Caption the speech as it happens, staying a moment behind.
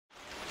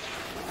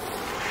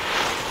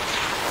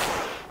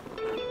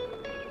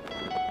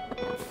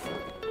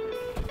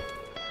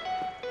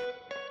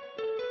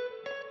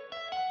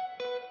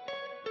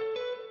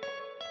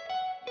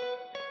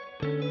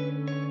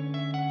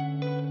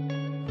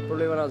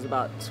I was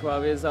about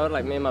 12 years old.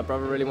 Like, me and my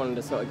brother really wanted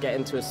to sort of get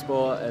into a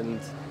sport, and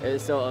it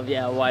was sort of,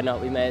 yeah, why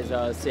not? We may as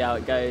well see how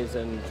it goes,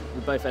 and we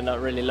both ended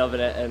up really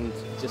loving it and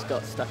just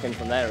got stuck in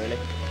from there, really.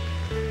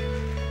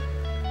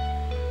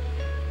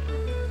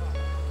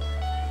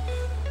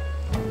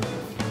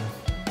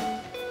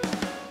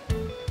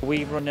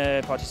 We run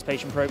a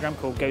participation program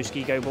called Go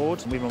Ski Go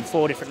Board. We run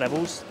 4 different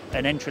levels: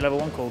 an entry-level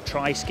one called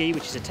Try Ski,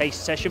 which is a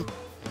taste session;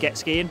 Get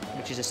Skiing,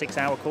 which is a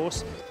 6-hour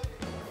course;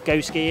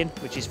 Go Skiing,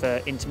 which is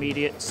for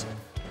intermediates;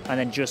 and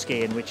then Just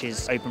Skiing, which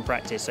is open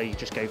practice, so you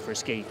just go for a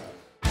ski.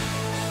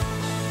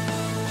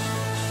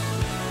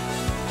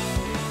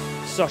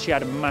 Sochi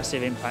had a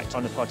massive impact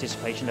on the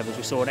participation levels.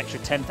 We saw an extra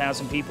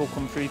 10,000 people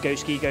come through Go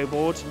Ski Go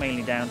Board,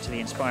 mainly down to the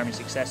inspiring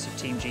success of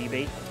Team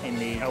GB in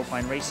the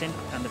alpine racing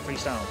and the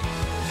freestyle.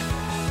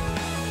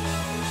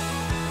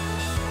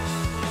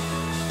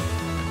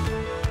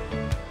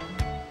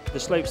 The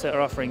slopes that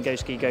are offering Go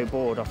Ski Go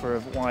Board offer a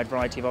wide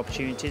variety of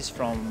opportunities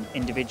from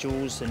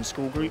individuals and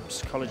school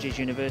groups, colleges,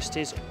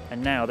 universities,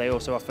 and now they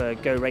also offer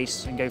Go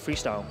Race and Go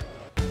Freestyle.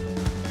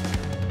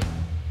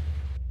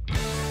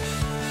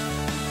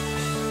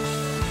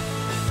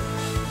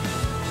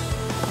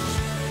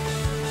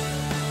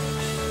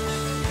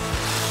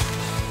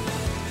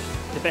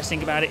 The best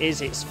thing about it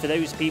is it's for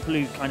those people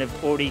who kind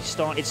of already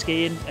started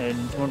skiing and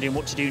wondering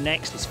what to do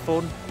next. It's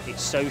fun,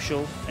 it's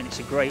social, and it's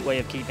a great way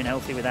of keeping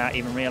healthy without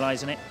even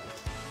realising it.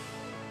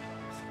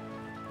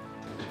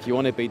 If you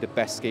want to be the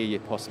best skier you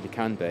possibly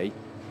can be,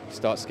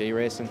 start ski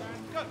racing.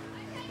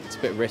 It's a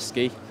bit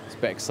risky, it's a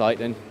bit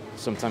exciting,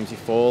 sometimes you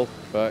fall,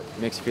 but it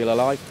makes you feel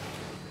alive.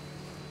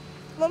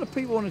 A lot of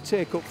people want to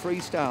take up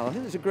freestyle. I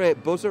think there's a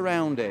great buzz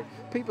around it.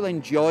 People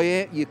enjoy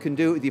it, you can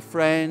do it with your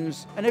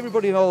friends, and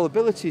everybody of all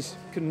abilities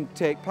can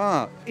take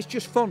part. It's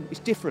just fun, it's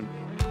different.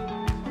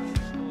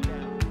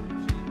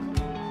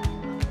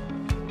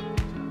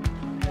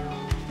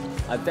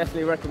 I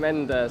definitely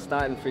recommend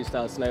starting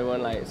freestyle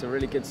snowboarding. Like, it's a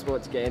really good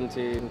sport to get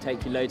into and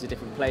take you loads of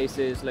different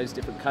places, loads of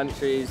different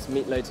countries,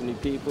 meet loads of new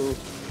people.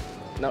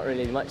 Not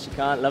really much you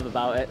can't love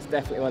about it. It's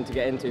definitely one to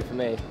get into for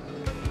me.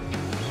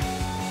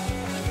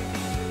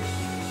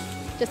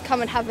 Just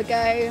come and have a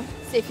go,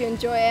 see if you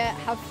enjoy it,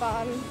 have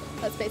fun.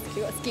 That's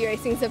basically what ski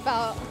racing's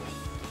about.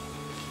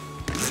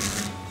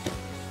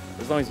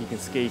 As long as you can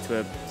ski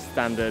to a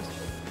standard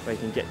where you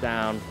can get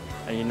down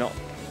and you're not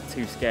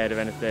too scared of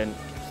anything,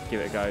 just give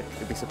it a go.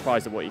 You'll be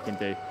surprised at what you can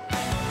do.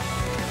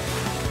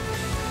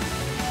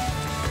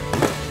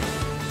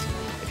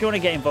 If you want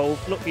to get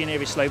involved, look for your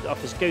nearest slope that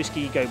offers Go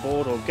Ski Go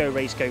Board or Go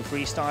Race Go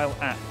Freestyle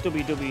at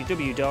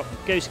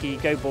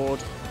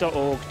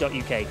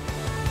www.goskigoboard.org.uk.